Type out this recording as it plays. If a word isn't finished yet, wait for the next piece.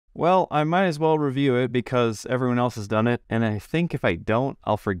Well, I might as well review it because everyone else has done it, and I think if I don't,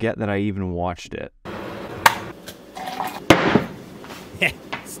 I'll forget that I even watched it.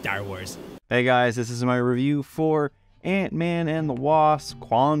 Star Wars. Hey guys, this is my review for Ant-Man and the Wasp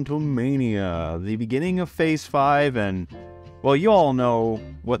Quantumania, the beginning of Phase 5, and, well, you all know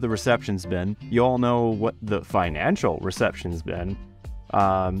what the reception's been. You all know what the financial reception's been.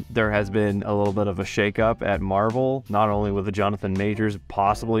 There has been a little bit of a shakeup at Marvel, not only with the Jonathan Majors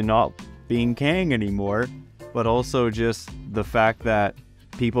possibly not being Kang anymore, but also just the fact that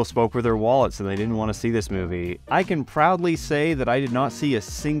people spoke with their wallets and they didn't want to see this movie. I can proudly say that I did not see a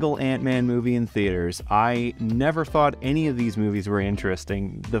single Ant-Man movie in theaters. I never thought any of these movies were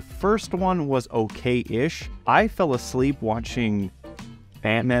interesting. The first one was okay-ish. I fell asleep watching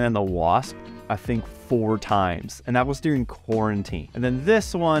Ant-Man and the Wasp, I think 4 times, and that was during quarantine. And then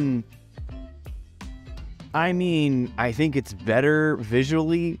this one, I mean, I think it's better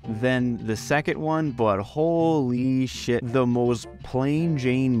visually than the second one, but holy shit, the most plain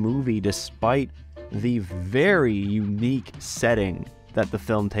Jane movie despite the very unique setting that the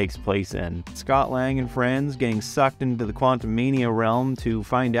film takes place in. Scott Lang and friends getting sucked into the Quantumania realm to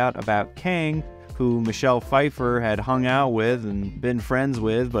find out about Kang, who Michelle Pfeiffer had hung out with and been friends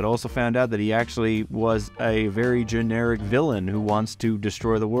with, but also found out that he actually was a very generic villain who wants to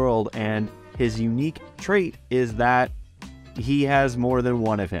destroy the world, and his unique trait is that he has more than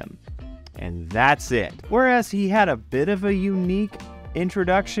one of him. And that's it. Whereas he had a bit of a unique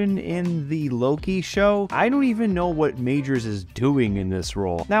introduction in the Loki show, I don't even know what Majors is doing in this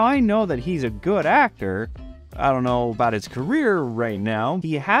role. Now, I know that he's a good actor. I don't know about his career right now.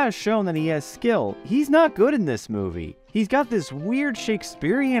 He has shown that he has skill. He's not good in this movie. He's got this weird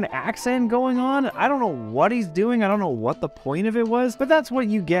Shakespearean accent going on. I don't know what he's doing. I don't know what the point of it was, but that's what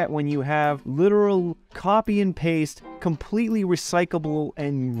you get when you have literal copy and paste, completely recyclable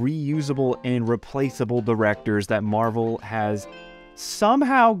and reusable and replaceable directors that Marvel has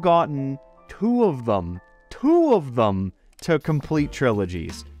somehow gotten two of them to complete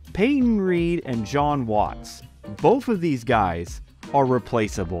trilogies. Peyton Reed and John Watts. Both of these guys are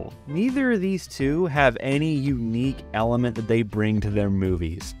replaceable. Neither of these two have any unique element that they bring to their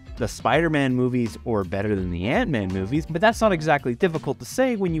movies. The Spider-Man movies are better than the Ant-Man movies, but that's not exactly difficult to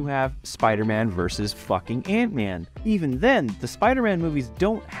say when you have Spider-Man versus fucking Ant-Man. Even then, the Spider-Man movies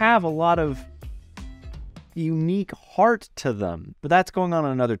don't have a lot of unique heart to them, but that's going on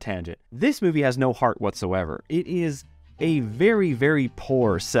another tangent. This movie has no heart whatsoever. It is a very, very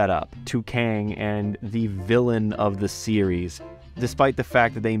poor setup to Kang and the villain of the series, despite the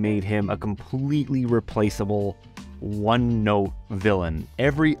fact that they made him a completely replaceable one-note villain.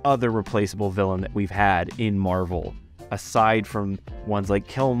 Every other replaceable villain that we've had in Marvel, aside from ones like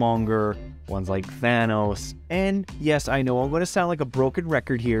Killmonger, ones like Thanos, and yes, I know I'm going to sound like a broken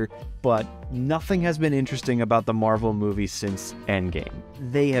record here, but nothing has been interesting about the Marvel movies since Endgame.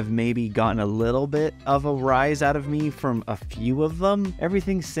 They have maybe gotten a little bit of a rise out of me from a few of them.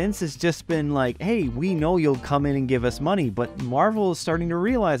 Everything since has just been like, hey, we know you'll come in and give us money, but Marvel is starting to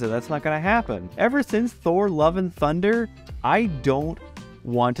realize that that's not going to happen. Ever since Thor: Love and Thunder, I don't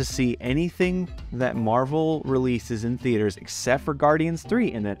want to see anything that Marvel releases in theaters except for Guardians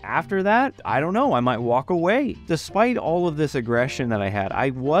 3, and then after that, I don't know, I might walk away. Despite all of this aggression that I had, I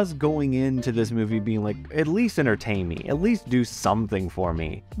was going into this movie being like, at least entertain me, at least do something for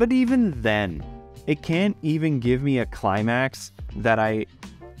me. But even then, it can't even give me a climax that I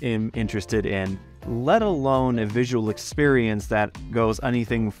am interested in, let alone a visual experience that goes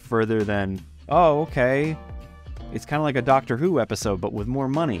anything further than, oh, okay, it's kind of like a Doctor Who episode, but with more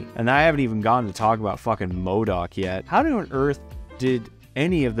money. And I haven't even gotten to talk about fucking MODOK yet. How on earth did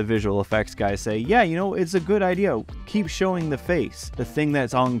any of the visual effects guys say, yeah, you know, it's a good idea, keep showing the face? The thing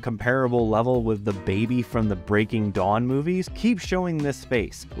that's on comparable level with the baby from the Breaking Dawn movies, keep showing this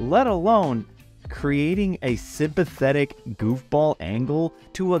face. Let alone creating a sympathetic goofball angle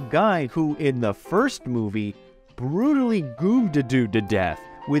to a guy who in the first movie brutally goobed a dude to death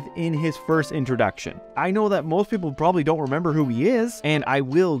within his first introduction. I know that most people probably don't remember who he is, and I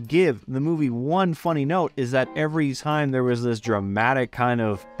will give the movie one funny note, is that every time there was this dramatic kind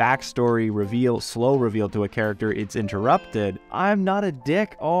of backstory reveal, slow reveal to a character, it's interrupted. I'm not a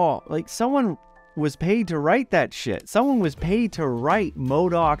dick. Oh, like someone was paid to write that shit. Someone was paid to write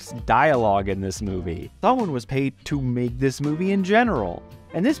MODOK's dialogue in this movie. Someone was paid to make this movie in general.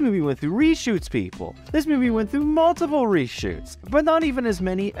 And this movie went through reshoots, people. This movie went through multiple reshoots, but not even as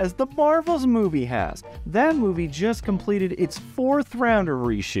many as the Marvel's movie has. That movie just completed its 4th round of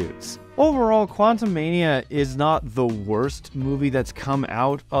reshoots. Overall, Quantumania is not the worst movie that's come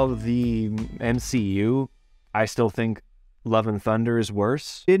out of the MCU. I still think Love and Thunder is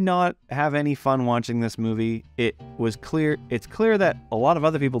worse. Did not have any fun watching this movie. It's clear that a lot of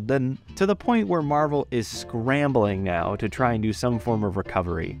other people didn't, to the point where Marvel is scrambling now to try and do some form of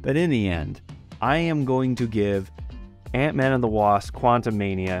recovery. But in the end, I am going to give Ant-Man and the Wasp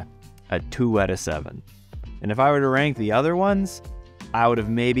Quantumania a 2 out of 7. And if I were to rank the other ones, I would have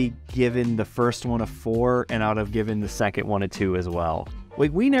maybe given the first one a 4, and I would have given the second one a 2 as well.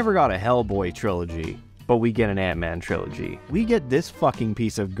 Like, we never got a Hellboy trilogy, but we get an Ant-Man trilogy. We get this fucking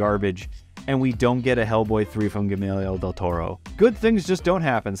piece of garbage, and we don't get a Hellboy 3 from Guillermo del Toro. Good things just don't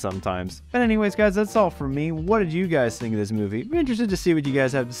happen sometimes. But anyways, guys, that's all from me. What did you guys think of this movie? I'm interested to see what you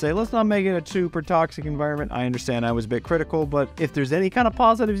guys have to say. Let's not make it a super toxic environment. I understand I was a bit critical, but if there's any kind of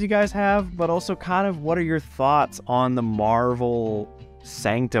positives you guys have, but also kind of what are your thoughts on the Marvel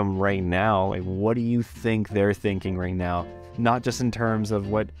sanctum right now? Like, what do you think they're thinking right now? Not just in terms of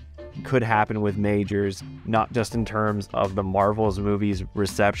what could happen with majors, not just in terms of the Marvel's movies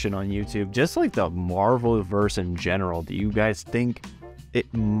reception on YouTube, just like the Marvel-verse in general. Do you guys think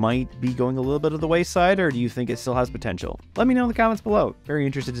it might be going a little bit of the wayside, or do you think it still has potential? Let me know in the comments below. Very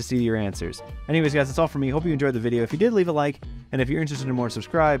interested to see your answers. Anyways, guys, that's all from me. Hope you enjoyed the video. If you did, leave a like, and if you're interested in more,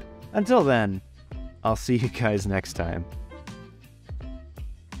 subscribe. Until then, I'll see you guys next time.